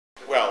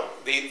Well,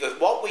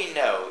 what we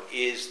know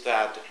is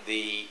that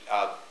the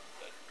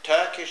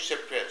Turkish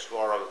Cypriots who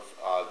are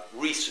of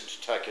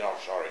recent Turkish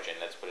origin,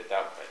 let's put it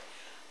that way,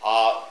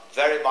 are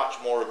very much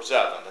more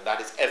observant, and that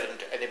is evident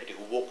to anybody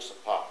who walks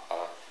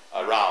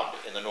around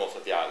in the north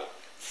of the island,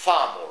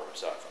 far more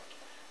observant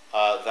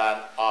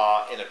than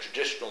are, in a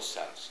traditional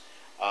sense,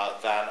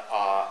 than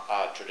are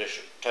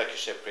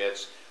Turkish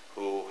Cypriots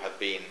who have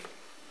been,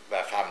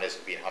 their families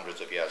have been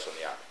hundreds of years on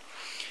the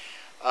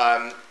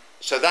island.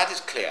 So that is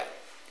clear.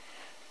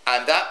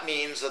 And that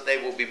means that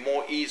they will be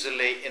more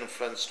easily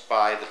influenced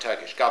by the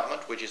Turkish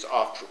government, which is,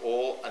 after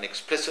all, an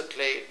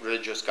explicitly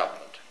religious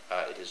government.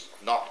 It is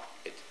not,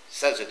 it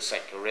says it's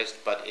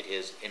secularist, but it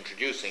is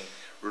introducing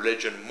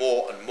religion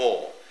more and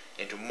more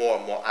into more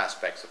and more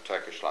aspects of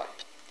Turkish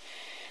life.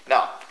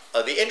 Now,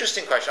 the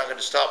interesting question, I'm going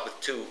to start with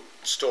two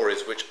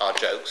stories which are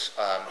jokes,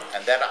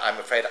 and then I'm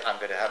afraid I'm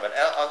going to have an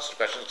answer to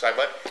questions, because I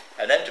won't,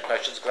 an end to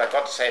questions, because I've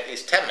got to say at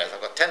least 10 minutes.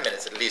 I've got 10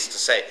 minutes at least to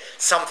say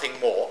something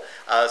more,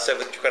 so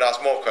that you can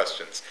ask more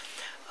questions.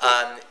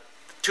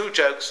 Two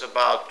jokes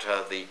about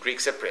the Greek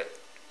Cypriot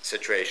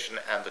situation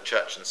and the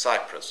church in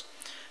Cyprus.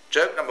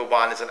 Joke number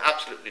one is an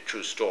absolutely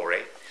true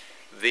story.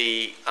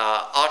 The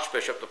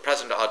Archbishop, the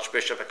present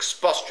Archbishop,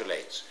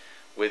 expostulates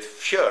with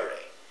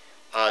fury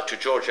to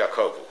George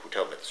Yacovu, who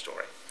told me the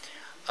story.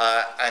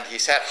 And he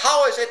said,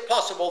 how is it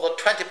possible that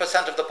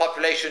 20% of the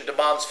population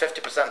demands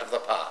 50% of the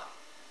power?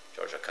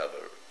 George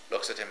Yacovu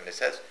looks at him and he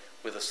says,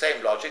 with the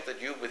same logic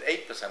that you, with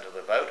 8% of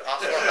the vote,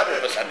 ask for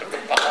 100% of the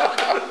power.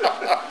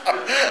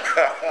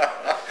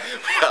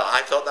 Well,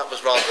 I thought that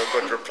was rather a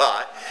good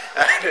reply,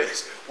 and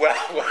it's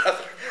well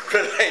worth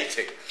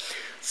relating.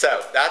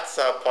 So that's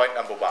point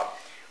number one.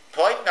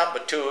 Point number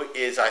two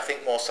is, I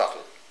think, more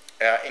subtle.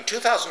 In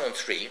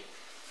 2003,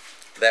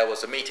 there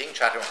was a meeting,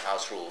 Chatham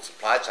House rules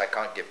applied, so I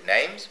can't give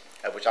names,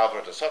 which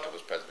Alvarez de Soto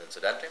was president,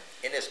 incidentally,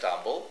 in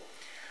Istanbul,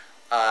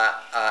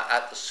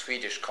 at the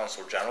Swedish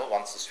Consul General,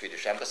 once the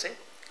Swedish Embassy,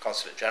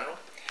 Consulate General,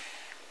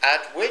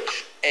 at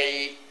which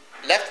a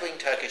left-wing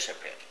Turkish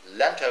Cypriot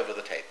leant over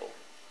the table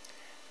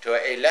to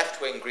a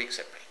left-wing Greek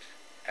Cypriot,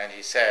 and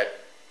he said,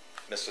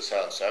 Mr.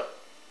 So-and-so,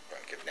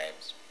 don't give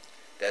names,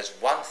 there's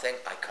one thing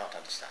I can't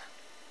understand.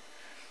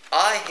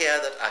 I hear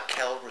that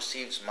Akel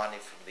receives money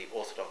from the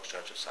Orthodox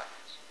Church of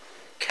Cyprus.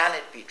 Can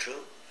it be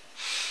true?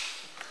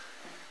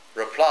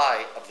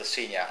 Reply of the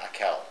senior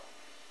Akel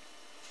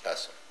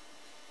person.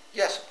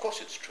 Yes, of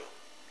course it's true.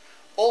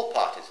 All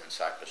parties in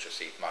Cyprus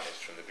receive monies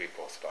from the Greek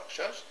Orthodox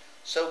Church,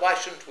 so why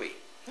shouldn't we?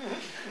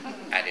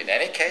 And in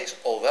any case,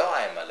 although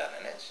I am a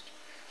Leninist,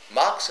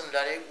 Marx and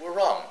Lenin were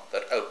wrong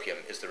that opium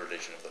is the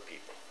religion of the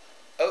people.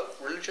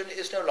 Religion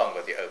is no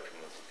longer the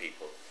opium of the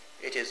people.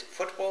 It is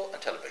football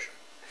and television.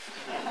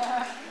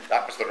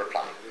 That was the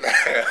reply.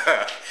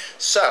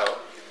 So,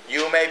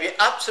 you may be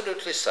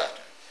absolutely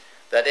certain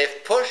that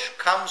if push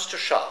comes to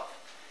shove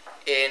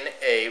in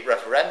a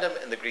referendum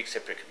in the Greek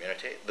Cypriot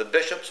community, the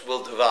bishops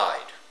will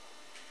divide.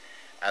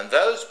 And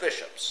those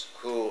bishops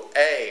who,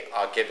 A,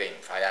 are giving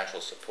financial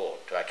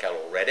support to Akel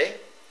already,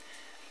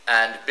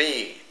 and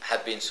B,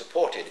 have been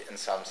supported in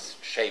some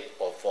shape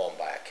or form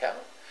by Akel,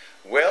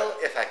 will,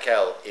 if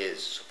Akel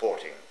is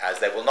supporting, as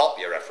there will not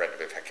be a referendum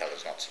if Akel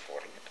is not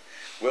supporting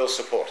it, will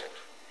support it.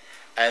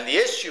 And the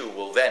issue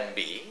will then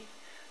be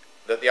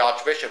that the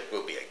Archbishop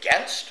will be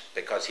against,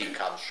 because he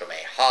comes from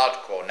a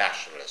hardcore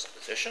nationalist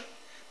position,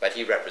 but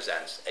he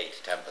represents 8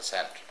 to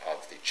 10%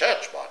 of the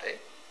church body,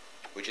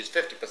 which is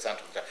 50%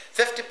 of the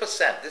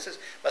 50%. This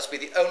must be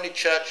the only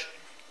church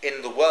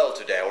in the world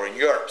today, or in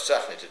Europe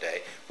certainly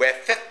today, where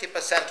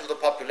 50% of the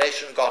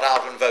population got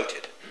out and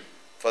voted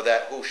for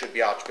who should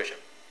be Archbishop.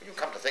 When you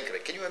come to think of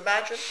it, can you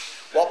imagine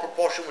what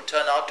proportion would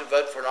turn out to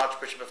vote for an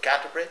Archbishop of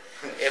Canterbury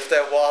if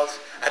there was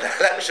an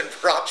election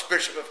for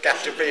Archbishop of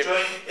Canterbury?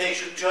 They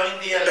should join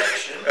the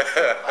election,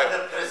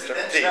 either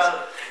presidential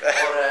or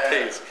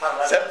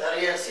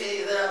parliamentary, and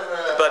see their...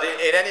 But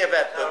in any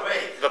event,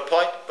 the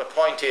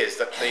point is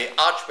that the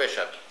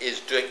Archbishop is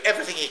doing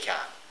everything he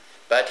can,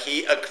 but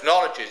he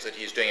acknowledges that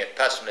he's doing it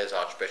personally as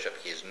Archbishop.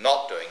 He is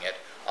not doing it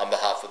on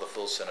behalf of the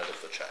full synod of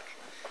the Church.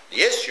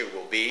 The issue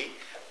will be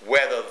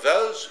whether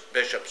those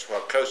bishops who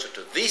are closer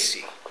to the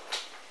see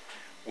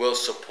will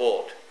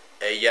support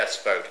a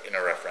yes vote in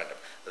a referendum.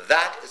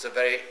 That is a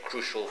very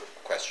crucial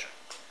question.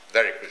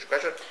 Very crucial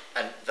question.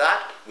 And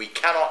that we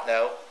cannot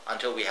know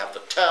until we have the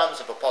terms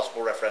of a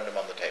possible referendum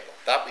on the table.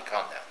 That we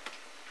can't know.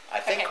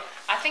 I think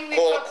we've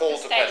got to the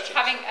stage,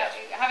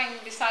 having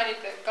decided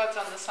that God's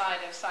on the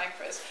side of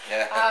Cyprus,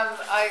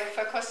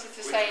 for Costa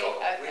to say... Well,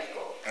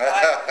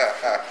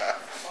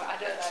 I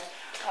don't know.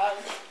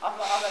 I'm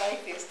an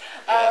atheist.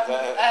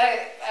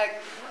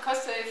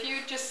 Costa, if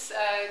you just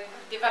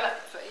develop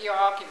your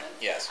argument,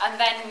 yes, and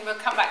then we'll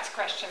come back to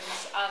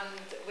questions, and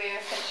we're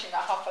finishing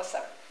at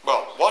 7:30.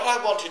 Well, what I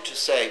wanted to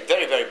say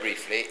very, very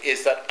briefly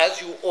is that,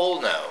 as you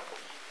all know,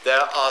 there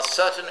are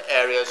certain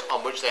areas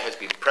on which there has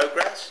been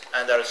progress,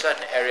 and there are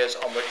certain areas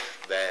on which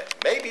there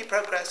may be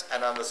progress,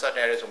 and on the certain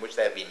areas on which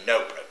there have been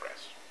no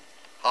progress,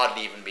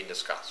 hardly even been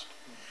discussed.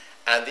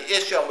 And the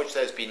issue on which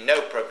there's been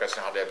no progress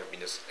and hardly ever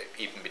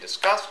even been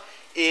discussed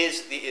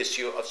is the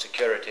issue of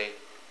security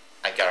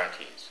and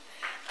guarantees.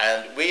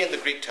 And we in the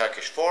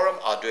Greek-Turkish Forum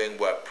are doing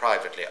work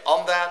privately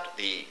on that.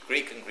 The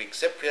Greek and Greek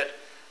Cypriot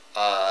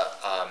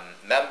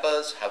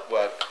members have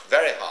worked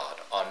very hard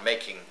on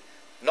making,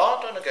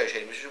 not on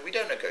negotiating, we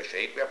don't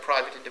negotiate, we are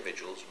private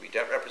individuals, we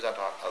don't represent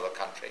our other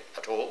country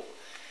at all,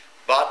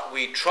 but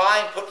we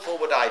try and put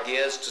forward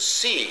ideas to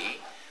see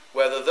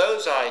whether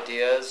those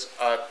ideas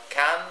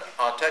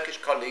our Turkish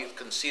colleagues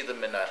can see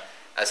them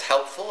as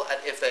helpful, and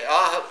if they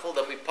are helpful,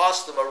 then we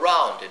pass them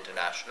around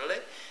internationally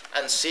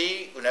and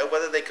see,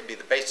 whether they can be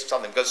the basis of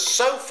something. Because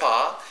so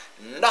far,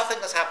 nothing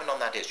has happened on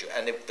that issue,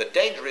 and the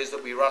danger is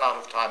that we run out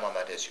of time on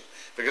that issue.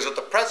 Because at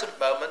the present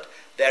moment,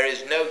 there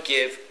is no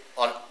give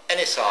on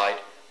any side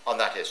on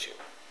that issue,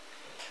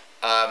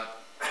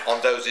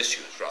 on those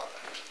issues rather.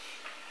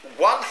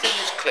 One thing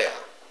is clear,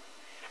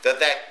 that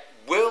there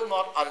will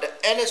not under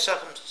any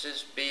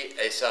circumstances be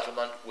a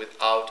settlement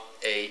without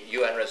a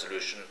UN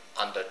resolution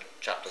under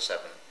Chapter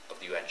 7 of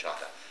the UN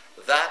Charter.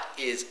 That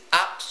is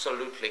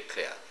absolutely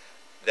clear.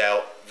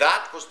 Now,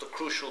 that was the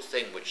crucial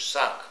thing which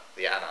sunk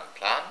the Annan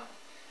Plan.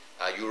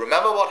 You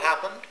remember what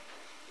happened?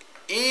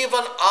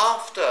 Even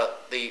after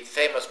the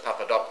famous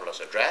Papadopoulos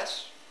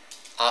address,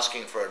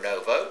 asking for a no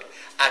vote,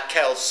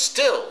 Akel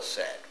still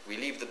said, we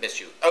leave the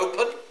issue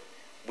open,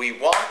 we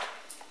want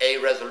a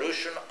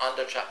resolution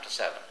under Chapter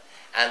 7.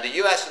 And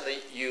the US and the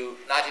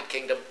United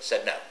Kingdom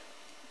said no.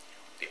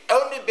 The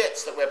only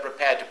bits that we're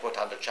prepared to put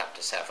under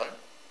Chapter 7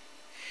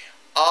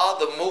 are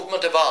the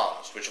movement of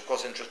arms, which of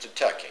course interested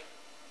Turkey,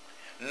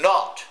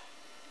 not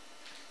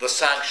the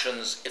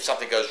sanctions if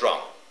something goes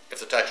wrong, if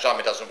the Turkish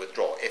army doesn't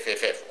withdraw,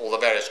 if, all the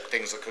various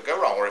things that could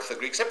go wrong, or if the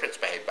Greek Cypriots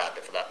behave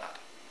badly for that matter.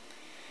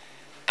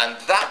 And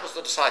that was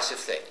the decisive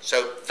thing.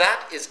 So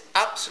that is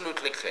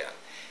absolutely clear.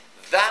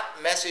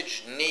 That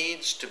message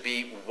needs to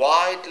be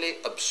widely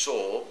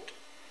absorbed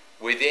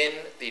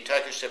within the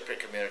Turkish Cypriot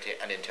community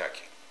and in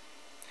Turkey.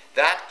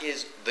 That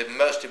is the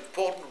most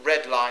important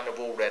red line of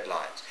all red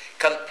lines.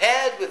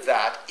 Compared with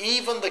that,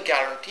 even the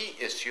guarantee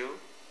issue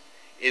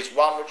is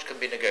one which can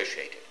be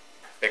negotiated,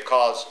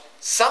 because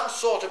some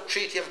sort of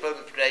treaty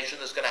implementation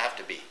there's going to have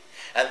to be.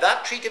 And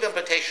that treaty of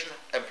implementation,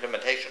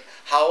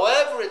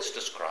 however it's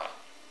described,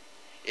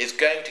 is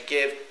going to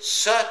give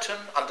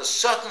under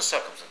certain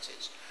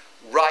circumstances,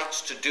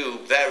 rights to do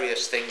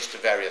various things to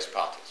various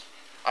parties.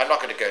 I'm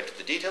not going to go into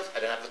the details, I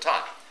don't have the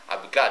time.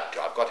 I'd be glad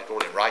to, I've got it all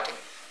in writing.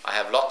 I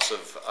have lots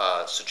of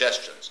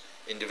suggestions,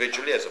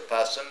 individually as a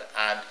person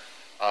and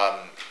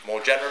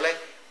more generally,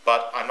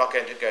 but I'm not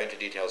going to go into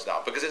details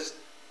now, because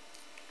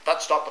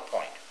that's not the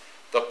point.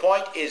 The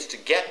point is to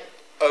get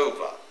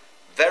over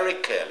very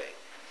clearly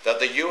that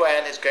the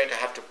UN is going to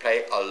have to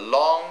play a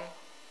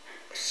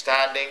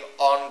long-standing,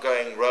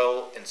 ongoing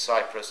role in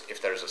Cyprus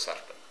if there is a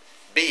settlement.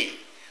 B,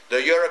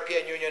 the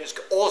European Union is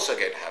also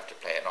going to have to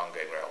play an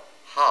ongoing role.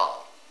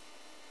 How?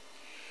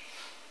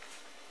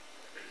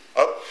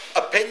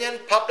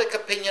 Public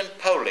opinion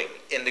polling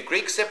in the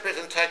Greek Cypriot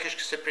and Turkish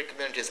Cypriot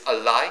communities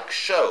alike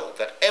show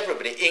that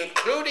everybody,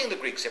 including the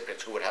Greek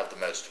Cypriots who would have the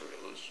most to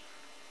lose,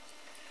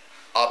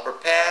 are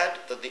prepared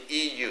that the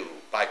EU,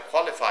 by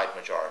qualified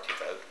majority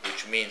vote,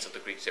 which means that the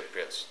Greek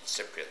Cypriots, the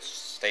Cypriot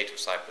state of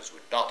Cyprus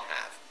would not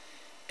have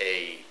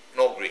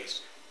nor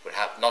Greece, would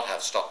not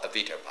have a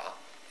veto power,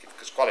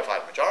 because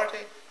qualified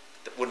majority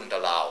that wouldn't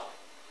allow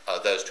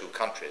those two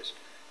countries.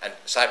 And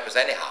Cyprus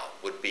anyhow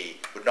would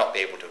not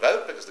be able to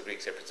vote, because the Greek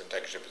Cypriots and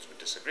Turkish Cypriots would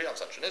disagree on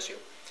such an issue,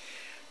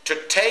 to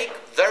take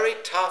very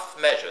tough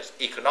measures,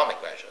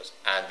 economic measures,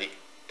 and the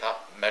tough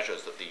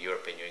measures that the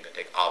European Union can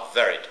take are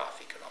very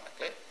tough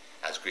economically,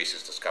 as Greece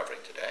is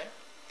discovering today,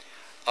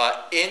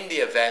 in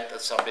the event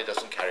that somebody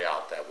doesn't carry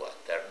out their work,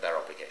 their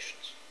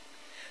obligations.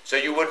 So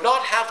you would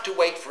not have to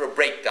wait for a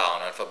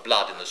breakdown and for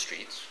blood in the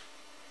streets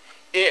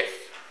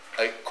if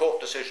a court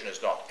decision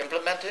is not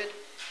implemented,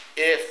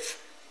 if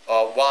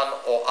one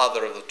or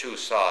other of the two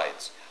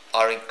sides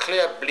are in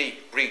clear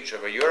breach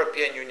of a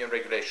European Union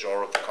regulation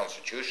or of the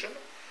Constitution.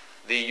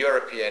 The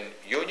European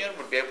Union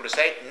would be able to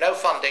say no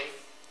funding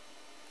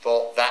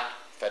for that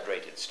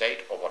federated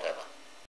state or whatever.